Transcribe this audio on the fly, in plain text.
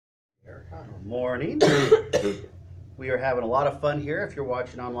Good morning. We are having a lot of fun here if you're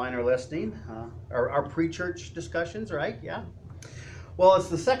watching online or listening. Our pre-church discussions, right? Yeah. Well, it's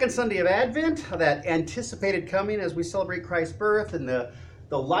the second Sunday of Advent, that anticipated coming as we celebrate Christ's birth, and the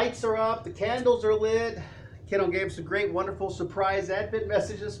lights are up, the candles are lit. Kendall gave us a great, wonderful surprise Advent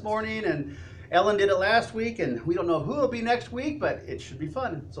message this morning, and Ellen did it last week, and we don't know who it'll be next week, but it should be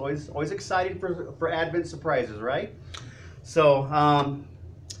fun. It's always exciting for Advent surprises, right? So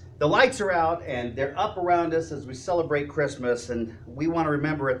the lights are out and they're up around us as we celebrate Christmas, and we want to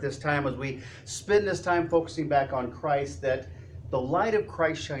remember at this time, as we spend this time focusing back on Christ, that the light of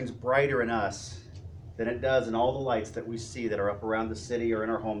Christ shines brighter in us than it does in all the lights that we see that are up around the city or in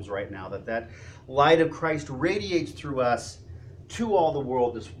our homes right now. That light of Christ radiates through us to all the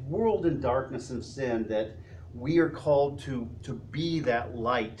world, this world in darkness and sin, that we are called to be that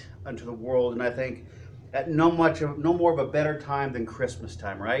light unto the world. And I think at no more of a better time than Christmas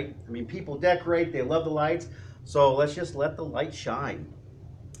time, right? I mean, people decorate, they love the lights, so let's just let the light shine.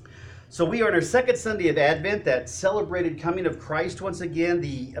 So we are in our second Sunday of Advent, that celebrated coming of Christ once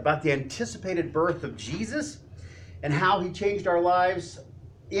again, about the anticipated birth of Jesus and how he changed our lives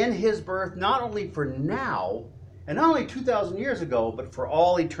in his birth, not only for now, and not only 2,000 years ago, but for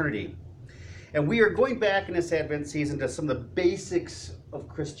all eternity. And we are going back in this Advent season to some of the basics of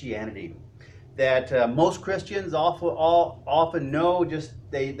Christianity that most Christians often know, just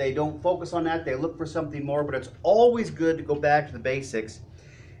they don't focus on that, they look for something more, but it's always good to go back to the basics.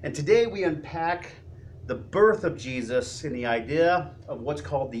 And today we unpack the birth of Jesus and the idea of what's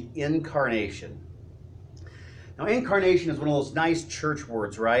called the incarnation. Now, incarnation is one of those nice church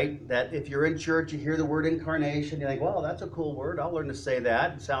words, right? That if you're in church, you hear the word incarnation, you think, well, that's a cool word. I'll learn to say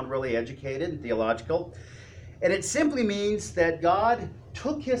that and sound really educated and theological. And it simply means that God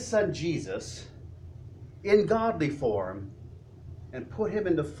took his son Jesus in godly form and put him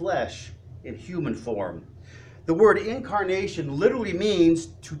into flesh in human form. The word incarnation literally means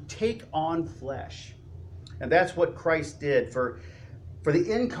to take on flesh. And that's what Christ did. For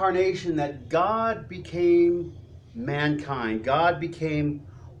the incarnation, that God became mankind. God became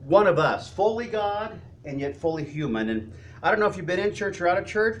one of us, fully God and yet fully human. And I don't know if you've been in church or out of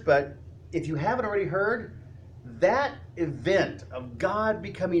church, but if you haven't already heard, that event of God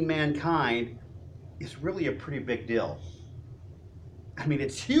becoming mankind is really a pretty big deal. I mean,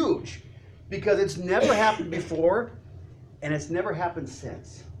 it's huge because it's never happened before and it's never happened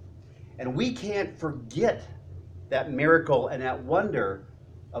since. And we can't forget that miracle and that wonder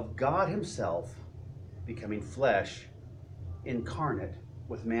of God himself becoming flesh, incarnate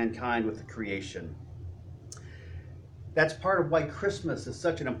with mankind, with the creation. That's part of why Christmas is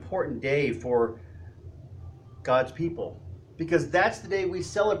such an important day for God's people, because that's the day we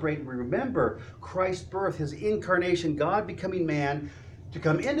celebrate and we remember Christ's birth, his incarnation, God becoming man to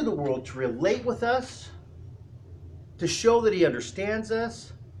come into the world to relate with us, to show that he understands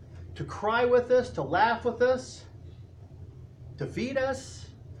us, to cry with us, to laugh with us, to feed us,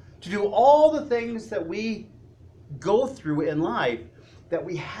 to do all the things that we go through in life, that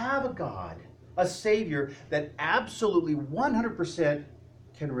we have a God, a Savior that absolutely 100%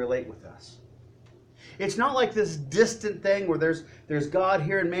 can relate with us. It's not like this distant thing where there's God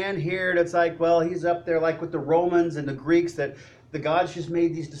here and man here, and it's like, well, he's up there like with the Romans and the Greeks, that the gods just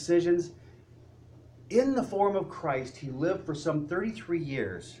made these decisions. In the form of Christ, he lived for some 33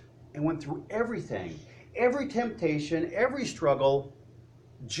 years and went through everything, every temptation, every struggle,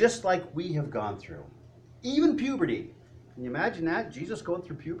 just like we have gone through. Even puberty. Can you imagine that? Jesus going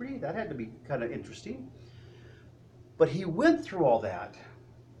through puberty? That had to be kind of interesting. But he went through all that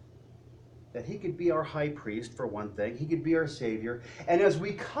he could be our high priest, for one thing. He could be our Savior. And as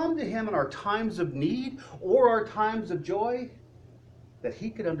we come to him in our times of need or our times of joy, that he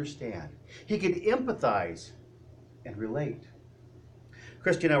could understand. He could empathize and relate.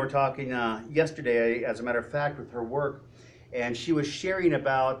 Christy and I were talking yesterday, as a matter of fact, with her work, and she was sharing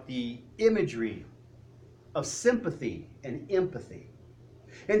about the imagery of sympathy and empathy.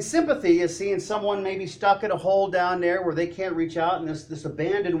 And sympathy is seeing someone maybe stuck in a hole down there where they can't reach out in this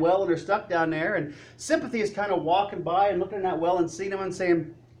abandoned well, and they're stuck down there. And sympathy is kind of walking by and looking in that well and seeing them and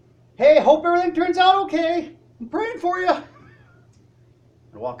saying, hey, hope everything turns out okay. I'm praying for you.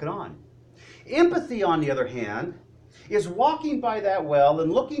 And walking on. Empathy, on the other hand, is walking by that well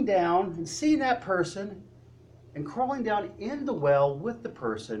and looking down and seeing that person and crawling down in the well with the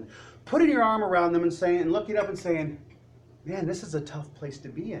person, putting your arm around them and saying, and looking up and saying, man, this is a tough place to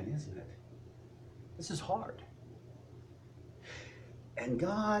be in, isn't it? This is hard. And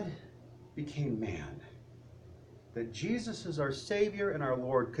God became man. That Jesus is our Savior and our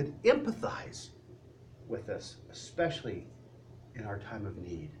Lord could empathize with us, especially in our time of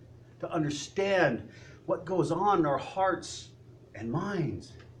need. to understand what goes on in our hearts and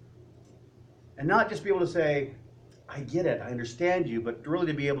minds. And not just be able to say, I get it, I understand you, but really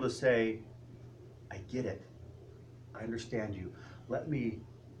to be able to say, I get it, I understand you. Let me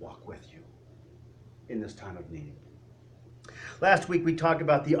walk with you in this time of need. Last week we talked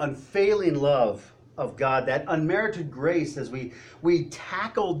about the unfailing love of God, that unmerited grace as we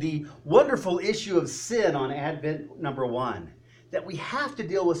tackled the wonderful issue of sin on Advent number 1. That we have to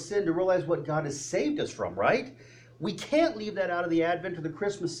deal with sin to realize what God has saved us from, right? We can't leave that out of the Advent or the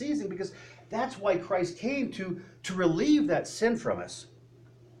Christmas season because that's why Christ came to relieve that sin from us.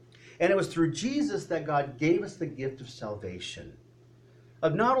 And it was through Jesus that God gave us the gift of salvation.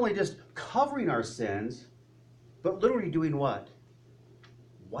 Of not only just covering our sins, but literally doing what?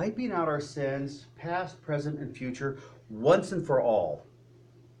 Wiping out our sins, past, present, and future, once and for all.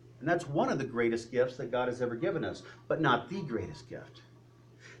 And that's one of the greatest gifts that God has ever given us, but not the greatest gift.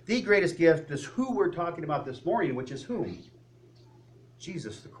 The greatest gift is who we're talking about this morning, which is whom?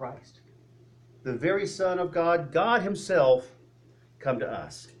 Jesus the Christ. The very Son of God, God himself, come to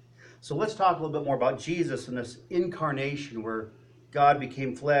us. So let's talk a little bit more about Jesus and this incarnation where God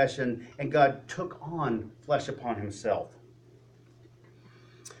became flesh and God took on flesh upon himself.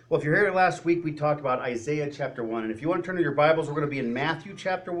 Well, if you're here last week, we talked about Isaiah chapter 1. And if you want to turn to your Bibles, we're going to be in Matthew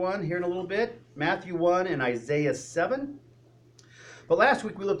chapter 1 here in a little bit. Matthew 1 and Isaiah 7. But last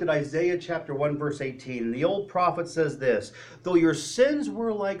week we looked at Isaiah chapter 1 verse 18. And the old prophet says this, though your sins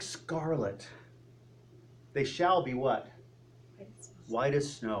were like scarlet, they shall be what? White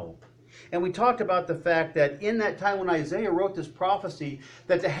as snow. And we talked about the fact that in that time when Isaiah wrote this prophecy,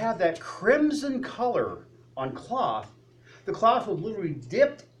 that to have that crimson color on cloth, the cloth was literally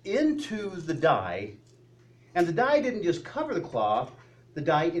dipped into the dye, and the dye didn't just cover the cloth, the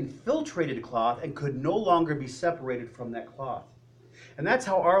dye infiltrated the cloth and could no longer be separated from that cloth. And that's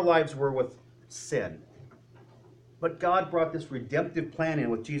how our lives were with sin. But God brought this redemptive plan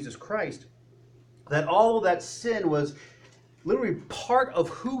in with Jesus Christ, that all of that sin was literally part of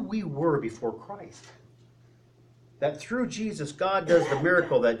who we were before Christ. That through Jesus, God does the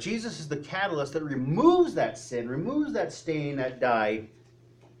miracle, that Jesus is the catalyst that removes that sin, removes that stain, that dye,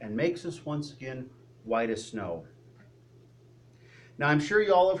 and makes us once again white as snow. Now, I'm sure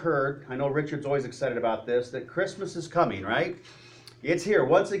you all have heard, I know Richard's always excited about this, that Christmas is coming, right? It's here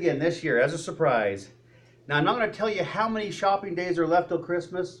once again this year as a surprise. Now, I'm not going to tell you how many shopping days are left till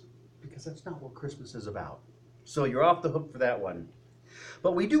Christmas, because that's not what Christmas is about. So you're off the hook for that one.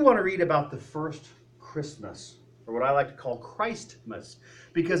 But we do want to read about the first Christmas, or what I like to call Christmas,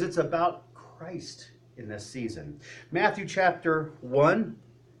 because it's about Christ in this season. Matthew chapter 1,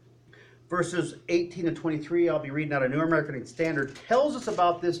 verses 18 to 23, I'll be reading out a New American Standard, tells us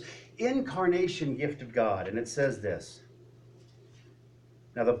about this incarnation gift of God. And it says this,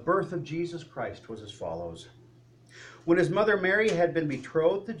 now the birth of Jesus Christ was as follows. When his mother Mary had been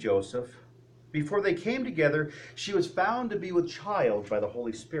betrothed to Joseph, before they came together, she was found to be with child by the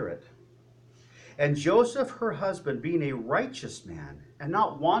Holy Spirit. And Joseph, her husband, being a righteous man, and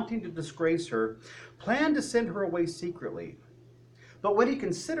not wanting to disgrace her, planned to send her away secretly. But when he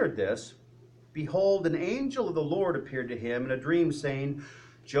considered this, behold, an angel of the Lord appeared to him in a dream, saying,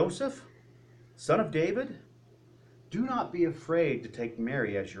 Joseph, son of David, do not be afraid to take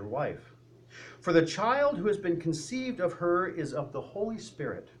Mary as your wife. For the child who has been conceived of her is of the Holy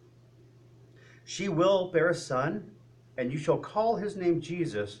Spirit. She will bear a son, and you shall call his name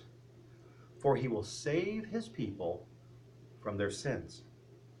Jesus, for he will save his people from their sins.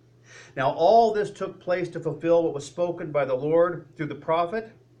 Now all this took place to fulfill what was spoken by the Lord through the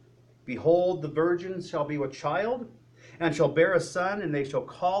prophet. Behold, the virgin shall be with child, and shall bear a son, and they shall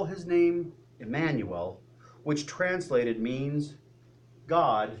call his name Emmanuel, which translated means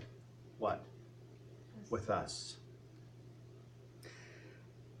God, what? With us.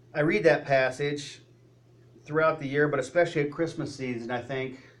 I read that passage throughout the year, but especially at Christmas season, I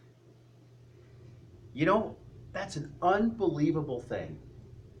think, you know, that's an unbelievable thing.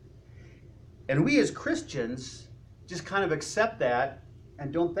 And we as Christians just kind of accept that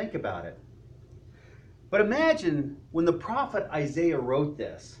and don't think about it. But imagine when the prophet Isaiah wrote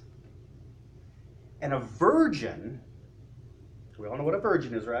this, and a virgin, we all know what a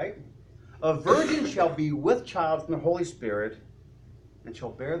virgin is, right? A virgin shall be with child from the Holy Spirit, and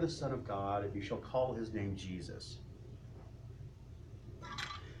shall bear the Son of God, and you shall call his name Jesus.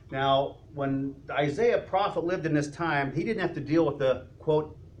 Now, when the Isaiah prophet lived in this time, he didn't have to deal with the,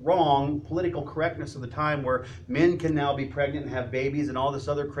 quote, wrong political correctness of the time where men can now be pregnant and have babies and all this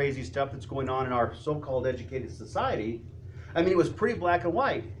other crazy stuff that's going on in our so-called educated society. I mean, it was pretty black and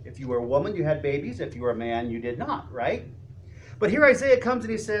white. If you were a woman, you had babies. If you were a man, you did not, right? But here Isaiah comes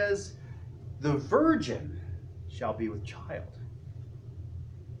and he says, the virgin shall be with child.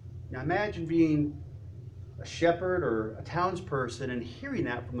 Now imagine being a shepherd or a townsperson and hearing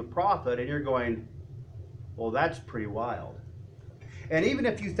that from the prophet, and you're going, well, that's pretty wild. And even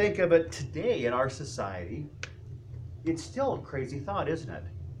if you think of it today in our society, it's still a crazy thought, isn't it?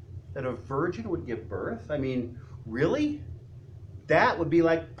 That a virgin would give birth? I mean, really? That would be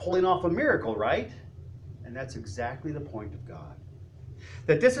like pulling off a miracle, right? And that's exactly the point of God.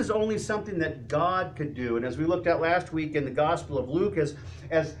 That this is only something that God could do. And as we looked at last week in the Gospel of Luke, as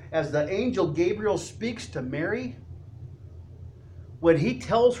the angel Gabriel speaks to Mary, when he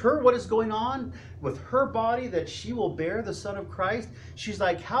tells her what is going on with her body, that she will bear the Son of Christ, she's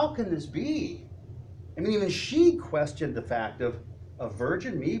like, how can this be? I mean, even she questioned the fact of a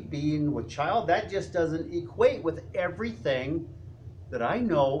virgin, me being with child. That just doesn't equate with everything that I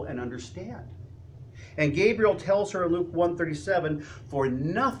know and understand. And Gabriel tells her in Luke 1:37, for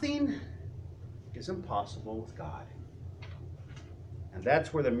nothing is impossible with God. And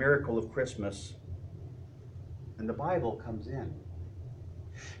that's where the miracle of Christmas and the Bible comes in.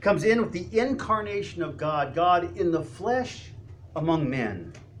 Comes in with the incarnation of God, God in the flesh among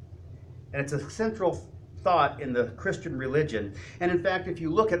men. And it's a central thought in the Christian religion. And in fact, if you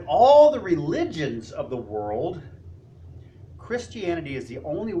look at all the religions of the world, Christianity is the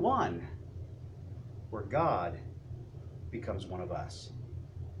only one where God becomes one of us.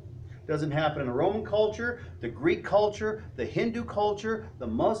 It doesn't happen in the Roman culture, the Greek culture, the Hindu culture, the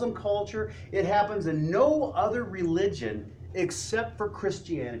Muslim culture. It happens in no other religion except for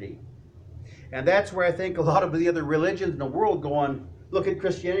Christianity. And that's where I think a lot of the other religions in the world look at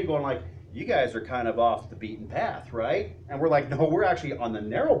Christianity going like, you guys are kind of off the beaten path, right? And we're like, no, we're actually on the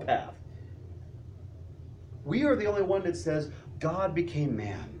narrow path. We are the only one that says God became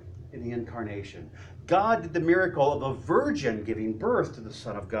man in the incarnation. God did the miracle of a virgin giving birth to the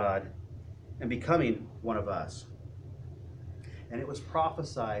Son of God and becoming one of us. And it was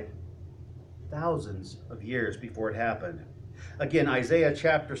prophesied thousands of years before it happened. Again, Isaiah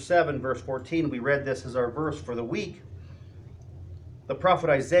chapter 7, verse 14, we read this as our verse for the week. The prophet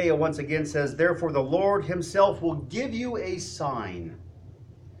Isaiah once again says, therefore the Lord himself will give you a sign.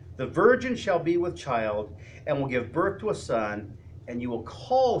 The virgin shall be with child and will give birth to a son, and you will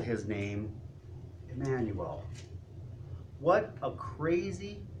call his name Emmanuel. What a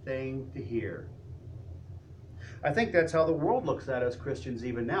crazy thing to hear. I think that's how the world looks at us Christians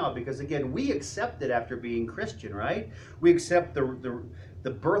even now, because again, we accept it after being Christian, right? We accept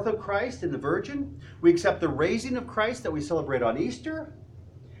the birth of Christ in the Virgin. We accept the raising of Christ that we celebrate on Easter.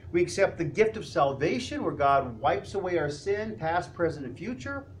 We accept the gift of salvation where God wipes away our sin, past, present, and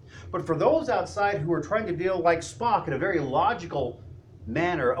future. But for those outside who are trying to deal like Spock in a very logical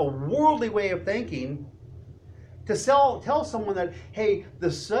manner, a worldly way of thinking, to tell someone that, hey,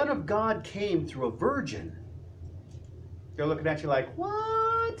 the Son of God came through a virgin, they're looking at you like,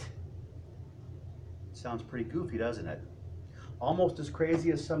 what? Sounds pretty goofy, doesn't it? Almost as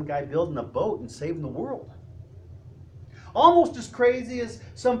crazy as some guy building a boat and saving the world. Almost as crazy as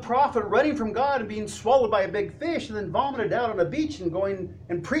some prophet running from God and being swallowed by a big fish and then vomited out on a beach and going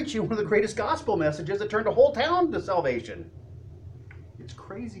and preaching one of the greatest gospel messages that turned a whole town to salvation. It's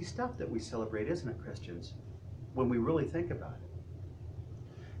crazy stuff that we celebrate, isn't it, Christians? When we really think about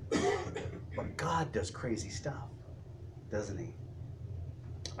it. But God does crazy stuff, doesn't he?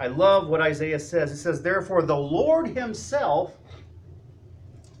 I love what Isaiah says. It says, therefore the Lord himself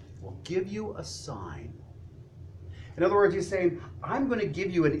will give you a sign. In other words, he's saying, I'm going to give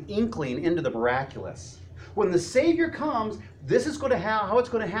you an inkling into the miraculous. When the Savior comes, this is going to how it's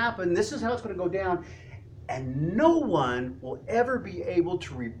going to happen. This is how it's going to go down. And no one will ever be able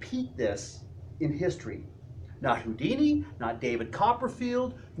to repeat this in history. Not Houdini, not David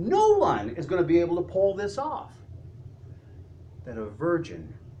Copperfield. No one is going to be able to pull this off. That a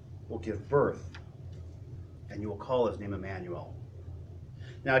virgin will give birth, and you will call his name Emmanuel.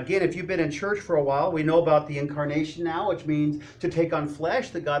 Now again, if you've been in church for a while, we know about the incarnation now, which means to take on flesh,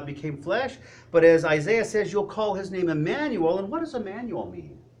 that God became flesh. But as Isaiah says, you'll call his name Emmanuel. And what does Emmanuel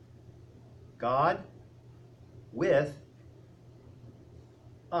mean? God with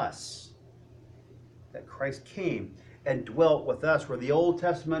us. That Christ came and dwelt with us, where the Old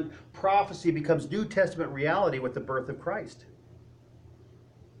Testament prophecy becomes New Testament reality with the birth of Christ.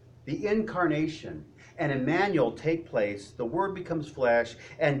 The incarnation and Emmanuel take place, the Word becomes flesh,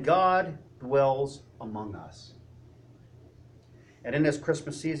 and God dwells among us. And in this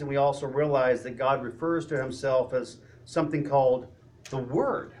Christmas season, we also realize that God refers to himself as something called the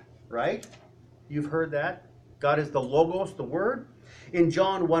Word, right? You've heard that. God is the Logos, the Word. In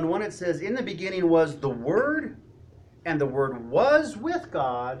John 1:1 it says, in the beginning was the Word, And the Word was with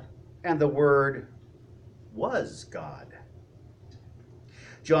God, and the Word was God.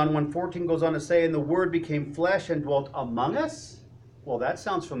 John 1:14 goes on to say, and the Word became flesh and dwelt among us. Well, that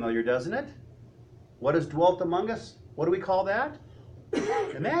sounds familiar, doesn't it? What is dwelt among us? What do we call that?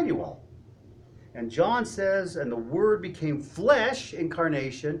 Emmanuel. And John says, and the Word became flesh,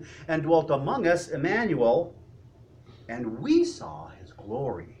 incarnation, and dwelt among us, Emmanuel, and we saw his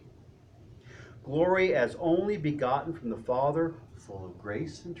glory. Glory as only begotten from the Father, full of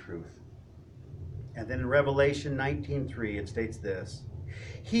grace and truth. And then in Revelation 19:3, it states this,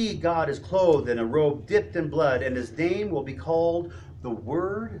 he, God, is clothed in a robe dipped in blood, and his name will be called the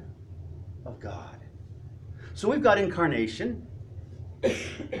Word of God. So we've got incarnation,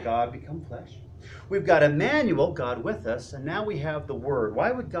 God become flesh. We've got Emmanuel, God with us, and now we have the Word.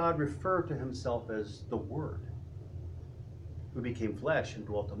 Why would God refer to himself as the Word, who became flesh and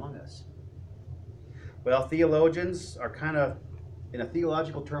dwelt among us? Well, theologians are kind of, in a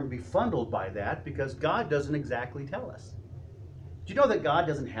theological term, befuddled by that because God doesn't exactly tell us. Do you know that God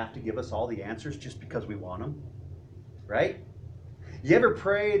doesn't have to give us all the answers just because we want them? Right? You ever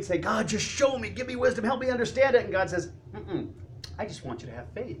pray and say, God, just show me, give me wisdom, help me understand it? And God says, I just want you to have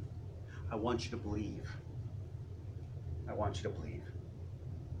faith. I want you to believe. I want you to believe.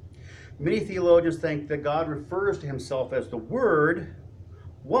 Many theologians think that God refers to himself as the Word,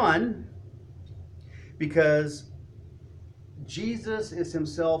 one, because Jesus is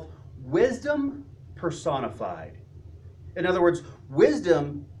himself wisdom personified. In other words,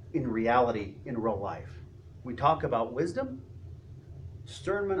 wisdom in reality, in real life. We talk about wisdom,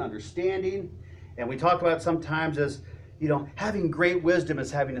 discernment, understanding, and we talk about it sometimes as, having great wisdom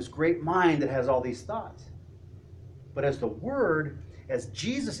is having this great mind that has all these thoughts. But as the Word, as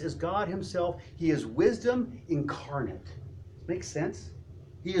Jesus is God himself, he is wisdom incarnate. Makes sense?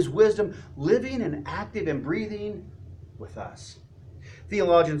 He is wisdom living and active and breathing with us.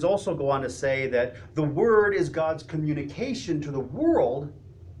 Theologians also go on to say that the Word is God's communication to the world.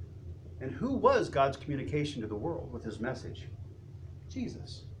 And who was God's communication to the world with his message?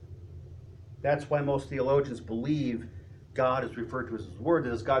 Jesus. That's why most theologians believe God is referred to as his Word.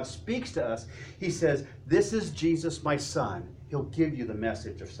 As God speaks to us, he says, this is Jesus, my Son. He'll give you the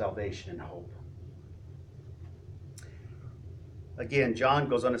message of salvation and hope. Again, John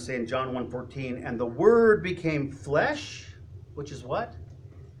goes on to say in John 1:14, and the Word became flesh, which is what?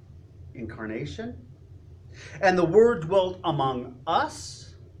 Incarnation. And the Word dwelt among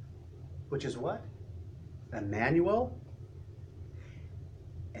us, which is what? Emmanuel.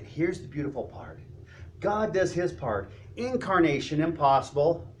 And here's the beautiful part. God does his part. Incarnation,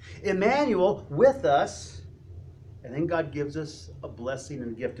 impossible. Emmanuel with us. And then God gives us a blessing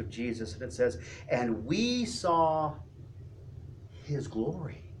and gift of Jesus. And it says, and we saw his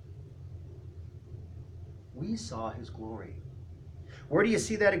glory. We saw his glory. Where do you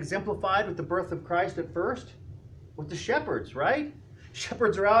see that exemplified with the birth of Christ at first? With the shepherds, right?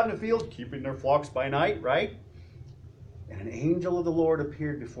 Shepherds are out in the field keeping their flocks by night, right? And an angel of the Lord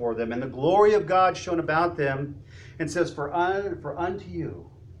appeared before them, and the glory of God shone about them, and says, For unto you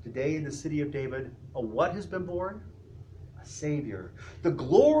today in the city of David, what has been born? A Savior. The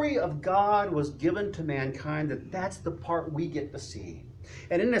glory of God was given to mankind, that's the part we get to see.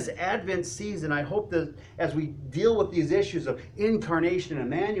 And in this Advent season, I hope that as we deal with these issues of incarnation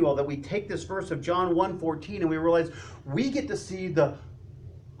and Emmanuel, that we take this verse of John 1:14 and we realize we get to see the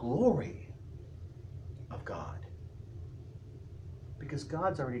glory of God. Because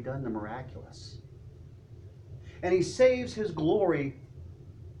God's already done the miraculous. And he saves his glory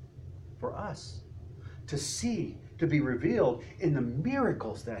for us to see, to be revealed in the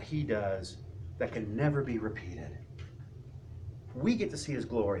miracles that he does that can never be repeated. We get to see his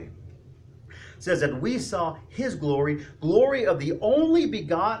glory. It says that we saw his glory, glory of the only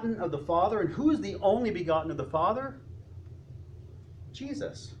begotten of the Father. And who is the only begotten of the Father?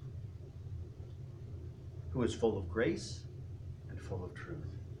 Jesus, who is full of grace and full of truth.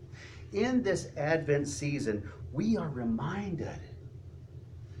 In this Advent season, we are reminded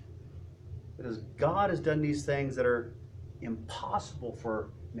that as God has done these things that are impossible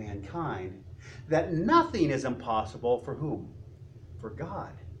for mankind, that nothing is impossible for whom? For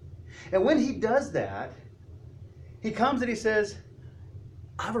God. And when he does that, he comes and he says,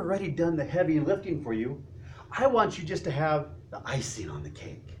 I've already done the heavy lifting for you. I want you just to have the icing on the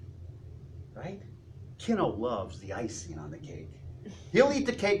cake. Right? Keno loves the icing on the cake. He'll eat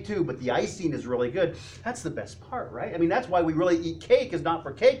the cake too, but the icing is really good. That's the best part, right? I mean, that's why we really eat cake, is not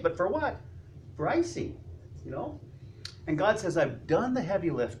for cake, but for what? For icing, you know? And God says, I've done the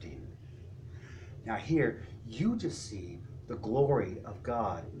heavy lifting. Now here, you just see the glory of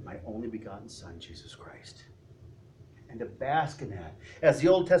God in my only begotten Son, Jesus Christ. and to bask in that. As the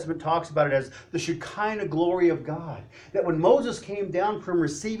Old Testament talks about it as the Shekinah glory of God. That when Moses came down from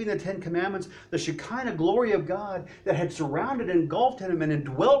receiving the Ten Commandments, the Shekinah glory of God that had surrounded and engulfed him and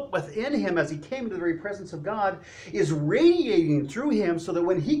dwelt within him as he came into the very presence of God is radiating through him so that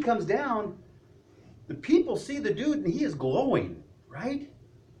when he comes down, the people see the dude and he is glowing, right?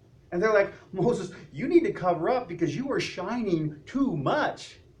 And they're like, Moses, you need to cover up because you are shining too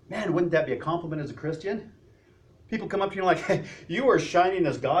much. Man, wouldn't that be a compliment as a Christian? People come up to you like, hey, you are shining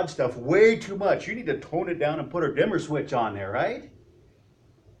this God stuff way too much. You need to tone it down and put a dimmer switch on there, right?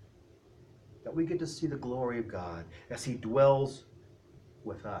 That we get to see the glory of God as he dwells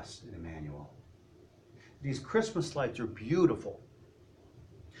with us in Emmanuel. These Christmas lights are beautiful,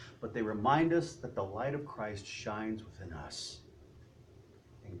 but they remind us that the light of Christ shines within us.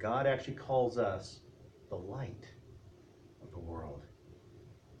 And God actually calls us the light of the world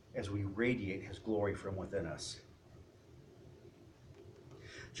as we radiate his glory from within us.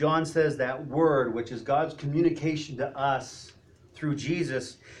 John says that word, which is God's communication to us through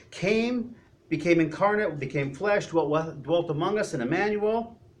Jesus, became incarnate, became flesh, dwelt among us in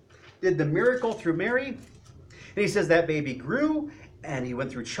Emmanuel, did the miracle through Mary. And he says that baby grew, and he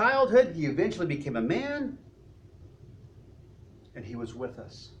went through childhood. He eventually became a man, and he was with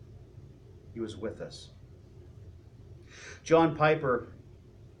us. He was with us. John Piper,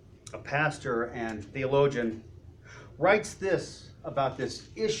 a pastor and theologian, writes this about this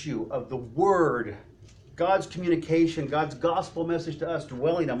issue of the Word, God's communication, God's gospel message to us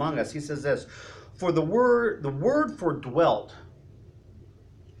dwelling among us. He says this, for the word for dwelt,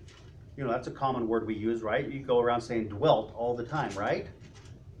 that's a common word we use, right? You go around saying dwelt all the time, right?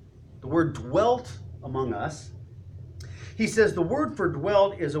 The word dwelt among us. He says the word for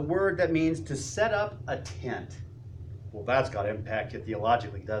dwelt is a word that means to set up a tent. Well, that's got to impact you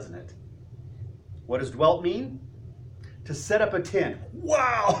theologically, doesn't it? What does dwelt mean? To set up a tent.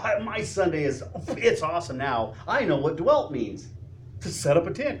 Wow, my Sunday it's awesome now. I know what dwelt means. To set up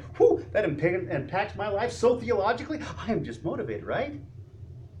a tent. Whew, that impacts my life so theologically. I am just motivated, right?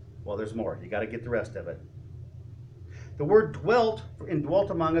 Well, there's more. You got to get the rest of it. The word dwelt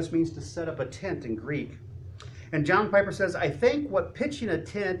among us means to set up a tent in Greek. And John Piper says, I think what pitching a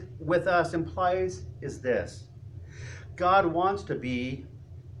tent with us implies is this. God wants to be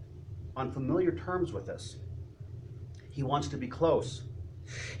on familiar terms with us. He wants to be close.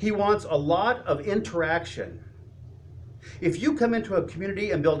 He wants a lot of interaction. If you come into a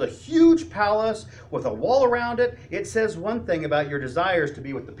community and build a huge palace with a wall around it, it says one thing about your desires to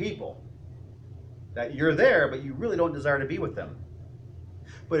be with the people. That you're there, but you really don't desire to be with them.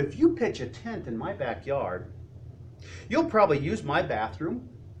 But if you pitch a tent in my backyard, you'll probably use my bathroom.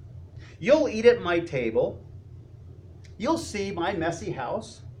 You'll eat at my table. You'll see my messy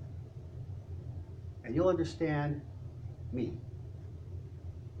house. And you'll understand me.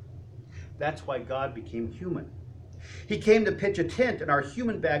 That's why God became human. He came to pitch a tent in our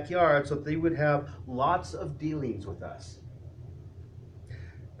human backyard so that they would have lots of dealings with us.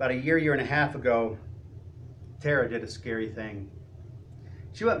 About a year and a half ago, Tara did a scary thing.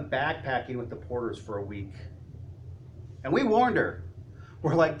 She went backpacking with the Porters for a week. And we warned her.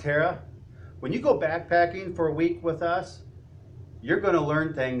 We're like, Tara, when you go backpacking for a week with us, you're going to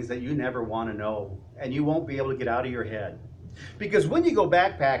learn things that you never want to know, and you won't be able to get out of your head. Because when you go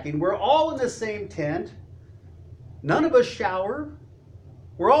backpacking, we're all in the same tent. None of us shower.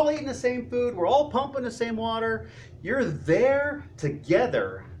 We're all eating the same food. We're all pumping the same water. You're there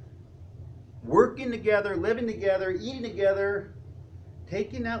together, working together, living together, eating together,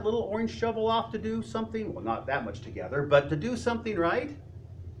 taking that little orange shovel off to do something, well, not that much together, but to do something right.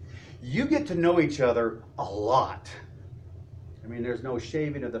 You get to know each other a lot. I mean, there's no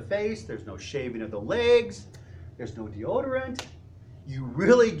shaving of the face, there's no shaving of the legs, there's no deodorant. You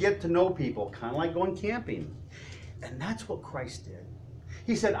really get to know people, kind of like going camping. And that's what Christ did.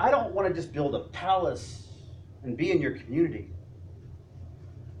 He said, I don't want to just build a palace and be in your community.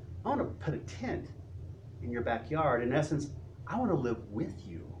 I want to put a tent in your backyard. In essence, I want to live with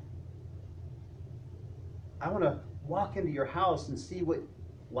you. I want to walk into your house and see what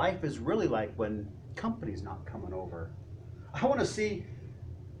life is really like when company's not coming over. I want to see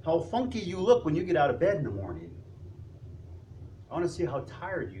how funky you look when you get out of bed in the morning. I want to see how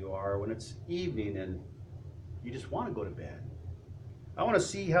tired you are when it's evening and you just want to go to bed. I want to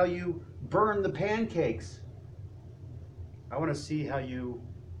see how you burn the pancakes. I want to see how you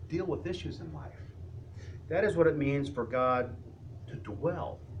deal with issues in life. That is what it means for God to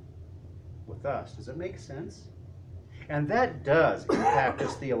dwell with us. Does it make sense? And that does impact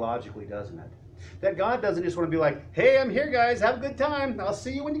us theologically, doesn't it? That God doesn't just want to be like, hey, I'm here, guys. Have a good time. I'll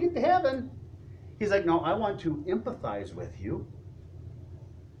see you when you get to heaven. He's like, no, I want to empathize with you.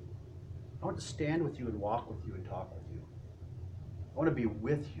 I want to stand with you and walk with you and talk with you. I want to be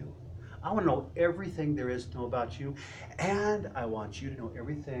with you. I want to know everything there is to know about you, and I want you to know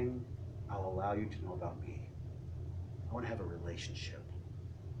everything I'll allow you to know about me. I want to have a relationship.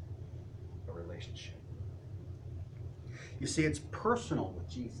 A relationship. You see, it's personal with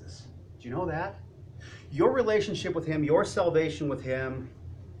Jesus. Do you know that? Your relationship with him, your salvation with him,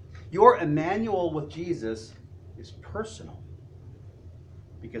 your Emmanuel with Jesus is personal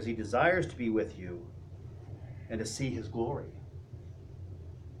because he desires to be with you and to see his glory.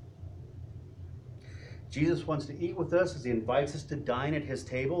 Jesus wants to eat with us as he invites us to dine at his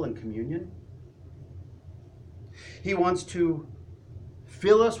table in communion. He wants to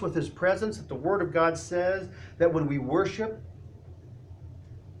fill us with his presence. That the Word of God says that when we worship,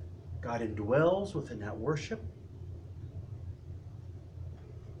 God indwells within that worship.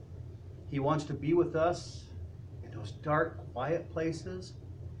 He wants to be with us in those dark, quiet places.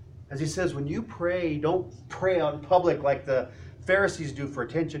 As he says, when you pray, don't pray out in public like the Pharisees do for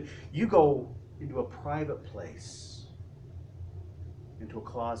attention. You go into a private place, into a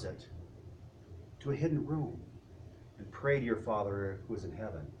closet, to a hidden room, and pray to your Father who is in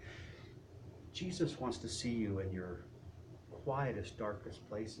heaven. Jesus wants to see you in your quietest, darkest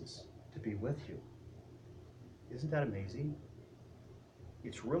places, to be with you. Isn't that amazing?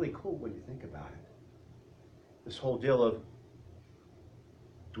 It's really cool when you think about it. This whole deal of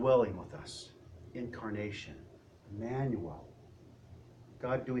dwelling with us, incarnation, Emmanuel,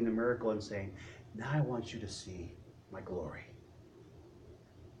 God doing the miracle and saying, now I want you to see my glory.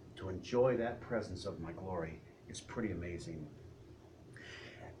 To enjoy that presence of my glory is pretty amazing.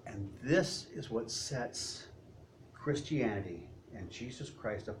 And this is what sets Christianity and Jesus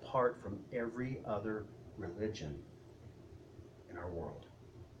Christ apart from every other religion in our world.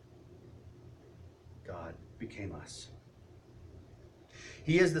 God became us.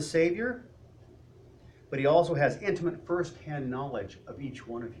 He is the Savior, but he also has intimate first-hand knowledge of each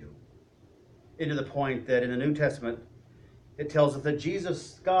one of you. Into the point that in the New Testament, it tells us that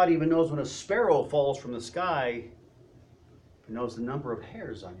Jesus, God, even knows when a sparrow falls from the sky. He knows the number of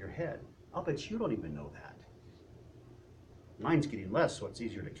hairs on your head. I'll bet you don't even know that. Mine's getting less, so it's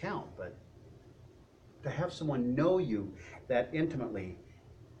easier to count, but to have someone know you that intimately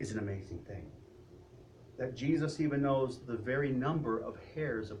is an amazing thing. That Jesus even knows the very number of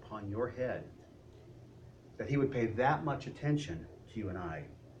hairs upon your head. That he would pay that much attention to you and I.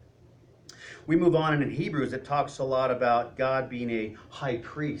 We move on, and in Hebrews it talks a lot about God being a high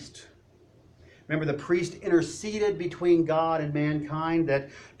priest. Remember, the priest interceded between God and mankind, that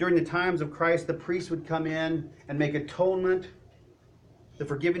during the times of Christ, the priest would come in and make atonement, the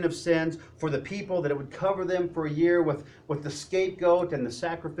forgiving of sins for the people, that it would cover them for a year with the scapegoat and the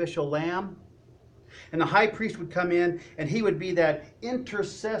sacrificial lamb. And the high priest would come in, and he would be that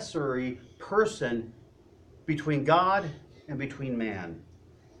intercessory person between God and between man.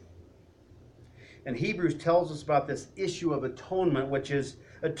 And Hebrews tells us about this issue of atonement, which is,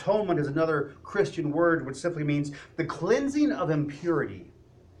 atonement is another Christian word which simply means the cleansing of impurity.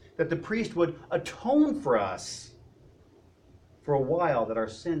 That the priest would atone for us for a while, that our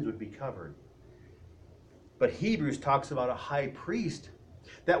sins would be covered. But Hebrews talks about a high priest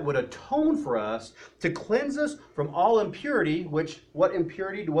that would atone for us to cleanse us from all impurity, which, what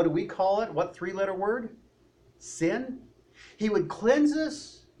impurity, what do we call it? What three-letter word? Sin. He would cleanse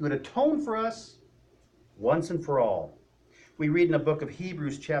us, he would atone for us once and for all. We read in the book of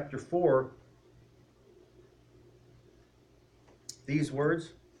Hebrews chapter 4 these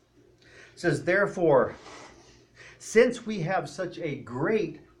words. It says, therefore, since we have such a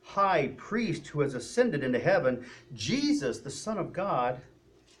great high priest who has ascended into heaven, Jesus, the Son of God,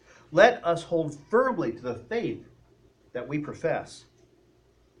 let us hold firmly to the faith that we profess.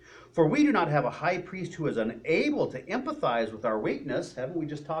 For we do not have a high priest who is unable to empathize with our weakness. Haven't we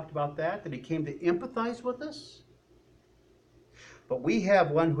just talked about that? That he came to empathize with us? But we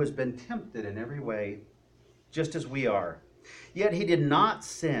have one who has been tempted in every way, just as we are. Yet he did not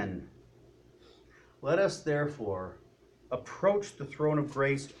sin. Let us therefore approach the throne of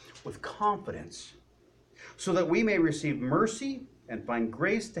grace with confidence, so that we may receive mercy and find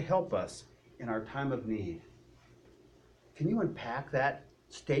grace to help us in our time of need. Can you unpack that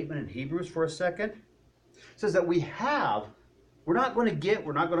statement in Hebrews for a second? It says that we have, we're not going to get,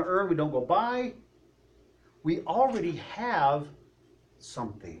 we're not going to earn, we don't go buy. We already have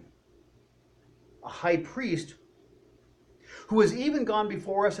something. A high priest who has even gone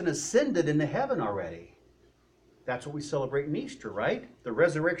before us and ascended into heaven already. That's what we celebrate in Easter, right? The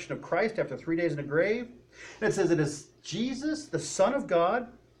resurrection of Christ after 3 days in the grave. And it says it is Jesus, the Son of God,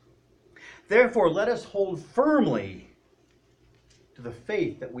 Therefore, let us hold firmly to the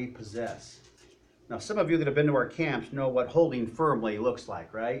faith that we possess. Now, some of you that have been to our camps know what holding firmly looks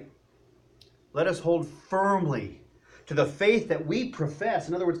like, right? Let us hold firmly to the faith that we profess.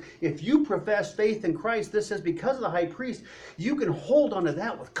 In other words, if you profess faith in Christ, this says because of the high priest, you can hold on to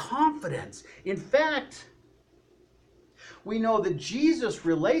that with confidence. In fact, we know that Jesus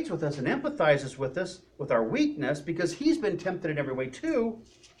relates with us and empathizes with us with our weakness because he's been tempted in every way too.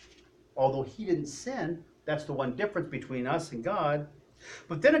 Although he didn't sin, that's the one difference between us and God.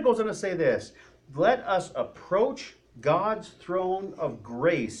 But then it goes on to say this, let us approach God's throne of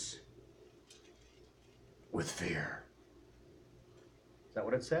grace with fear. Is that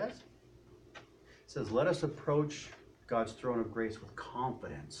what it says? It says, let us approach God's throne of grace with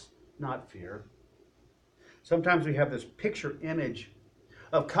confidence, not fear. Sometimes we have this picture image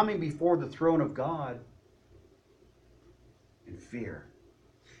of coming before the throne of God in fear.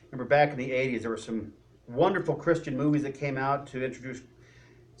 Remember back in the 80s, there were some wonderful Christian movies that came out to introduce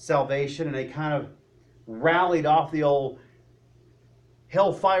salvation, and they kind of rallied off the old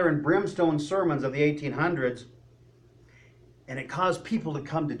hellfire and brimstone sermons of the 1800s, and it caused people to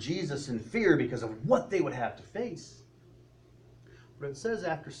come to Jesus in fear because of what they would have to face. But it says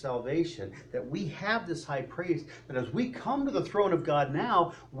after salvation that we have this high priest, that as we come to the throne of God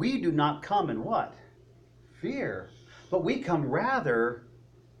now, we do not come in what? Fear. But we come rather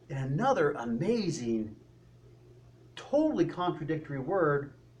in another amazing, totally contradictory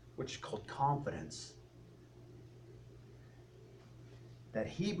word, which is called confidence. That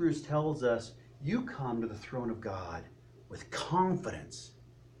Hebrews tells us, you come to the throne of God with confidence.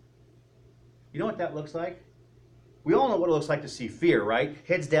 You know what that looks like? We all know what it looks like to see fear, right?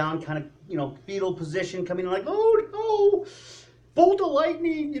 Heads down, kind of, fetal position, coming in like, oh no, bolt of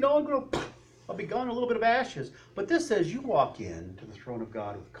lightning, I'll be gone in a little bit of ashes. But this says you walk in to the throne of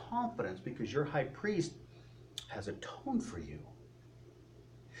God with confidence because your high priest has atoned for you.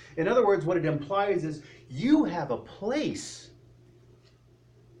 In other words, what it implies is you have a place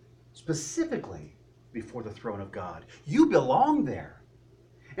specifically before the throne of God. You belong there.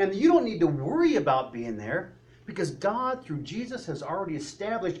 And you don't need to worry about being there because God, through Jesus, has already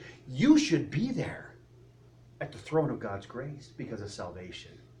established you should be there at the throne of God's grace because of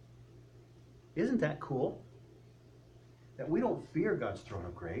salvation. Isn't that cool? That we don't fear God's throne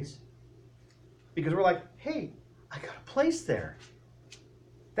of grace because we're like, hey, I got a place there.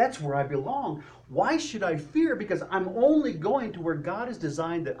 That's where I belong. Why should I fear? Because I'm only going to where God has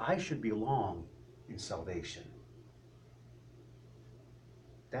designed that I should belong in salvation.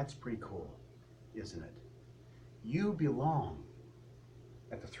 That's pretty cool, isn't it? You belong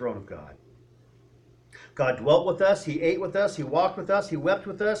at the throne of God. God dwelt with us. He ate with us. He walked with us. He wept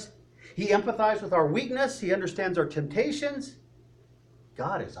with us. He empathized with our weakness. He understands our temptations.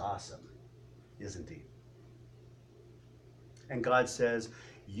 God is awesome, isn't he? And God says,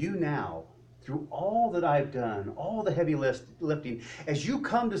 you now, through all that I've done, all the heavy lifting, as you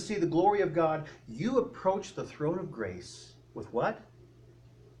come to see the glory of God, you approach the throne of grace with what?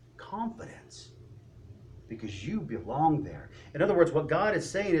 Confidence. Because you belong there. In other words, what God is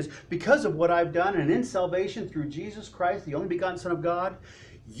saying is, because of what I've done and in salvation through Jesus Christ, the only begotten Son of God,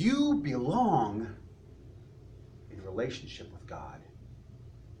 you belong in relationship with God.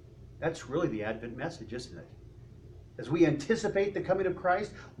 That's really the Advent message, isn't it? As we anticipate the coming of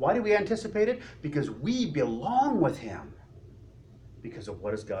Christ, why do we anticipate it? Because we belong with him because of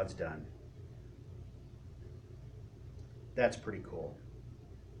what God's done. That's pretty cool.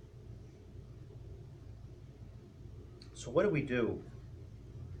 So what do we do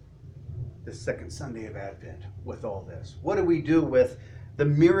this second Sunday of Advent with all this? What do we do with the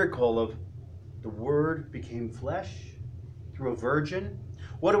miracle of the Word became flesh through a virgin?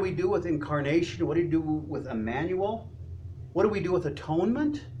 What do we do with incarnation? What do we do with Emmanuel? What do we do with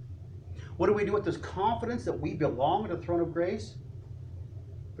atonement? What do we do with this confidence that we belong at the throne of grace?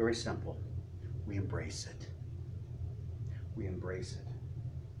 Very simple. We embrace it. We embrace it.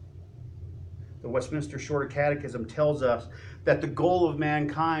 The Westminster Shorter Catechism tells us that the goal of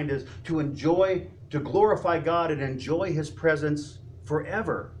mankind is to glorify God and enjoy his presence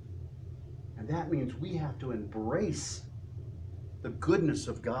forever. And that means we have to embrace the goodness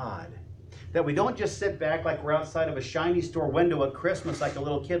of God. That we don't just sit back like we're outside of a shiny store window at Christmas like a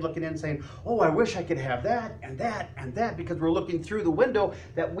little kid looking in saying, oh, I wish I could have that and that and that, because we're looking through the window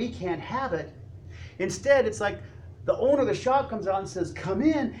that we can't have it. Instead, it's like the owner of the shop comes out and says, come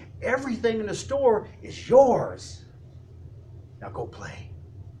in, everything in the store is yours. Now go play.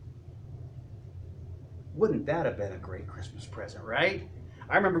 Wouldn't that have been a great Christmas present, right?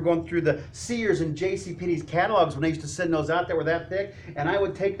 I remember going through the Sears and JCPenney's catalogs when they used to send those out that were that thick, and I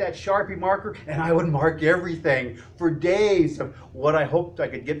would take that Sharpie marker and I would mark everything for days of what I hoped I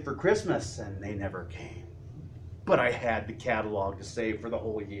could get for Christmas, and they never came. But I had the catalog to save for the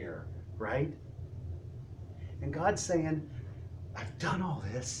whole year, right? And God's saying, I've done all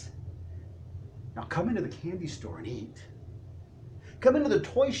this. Now come into the candy store and eat. Come into the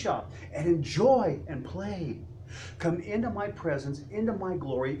toy shop and enjoy and play. Come into my presence, into my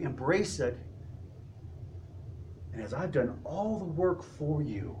glory, embrace it. And as I've done all the work for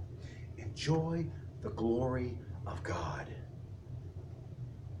you, enjoy the glory of God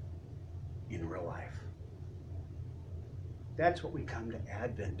in real life. That's what we come to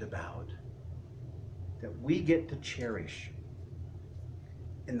Advent about. That we get to cherish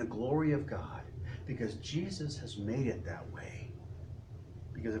in the glory of God because Jesus has made it that way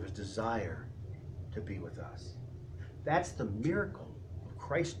because of his desire to be with us. That's the miracle of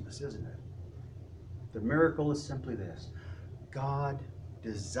Christmas, isn't it? The miracle is simply this: God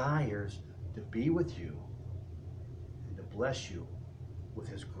desires to be with you and to bless you with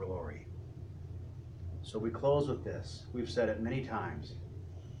his glory. So we close with this. We've said it many times.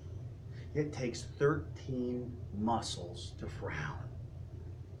 It takes 13 muscles to frown.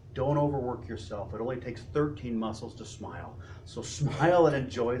 Don't overwork yourself. It only takes 13 muscles to smile. So smile and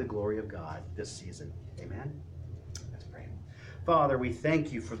enjoy the glory of God this season. Amen? Let's pray. Father, we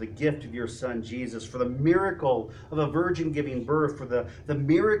thank you for the gift of your Son, Jesus, for the miracle of a virgin giving birth, for the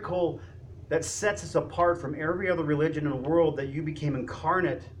miracle that sets us apart from every other religion in the world, that you became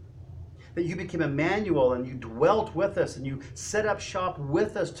incarnate, that you became Emmanuel, and you dwelt with us, and you set up shop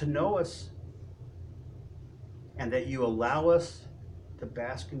with us to know us, and that you allow us to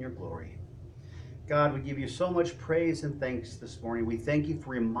bask in your glory. God, we give you so much praise and thanks this morning. We thank you for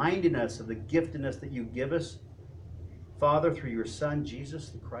reminding us of the giftedness that you give us, Father, through your Son, Jesus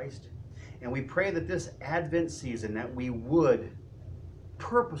the Christ. And we pray that this Advent season, that we would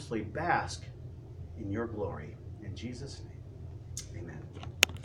purposely bask in your glory. In Jesus' name.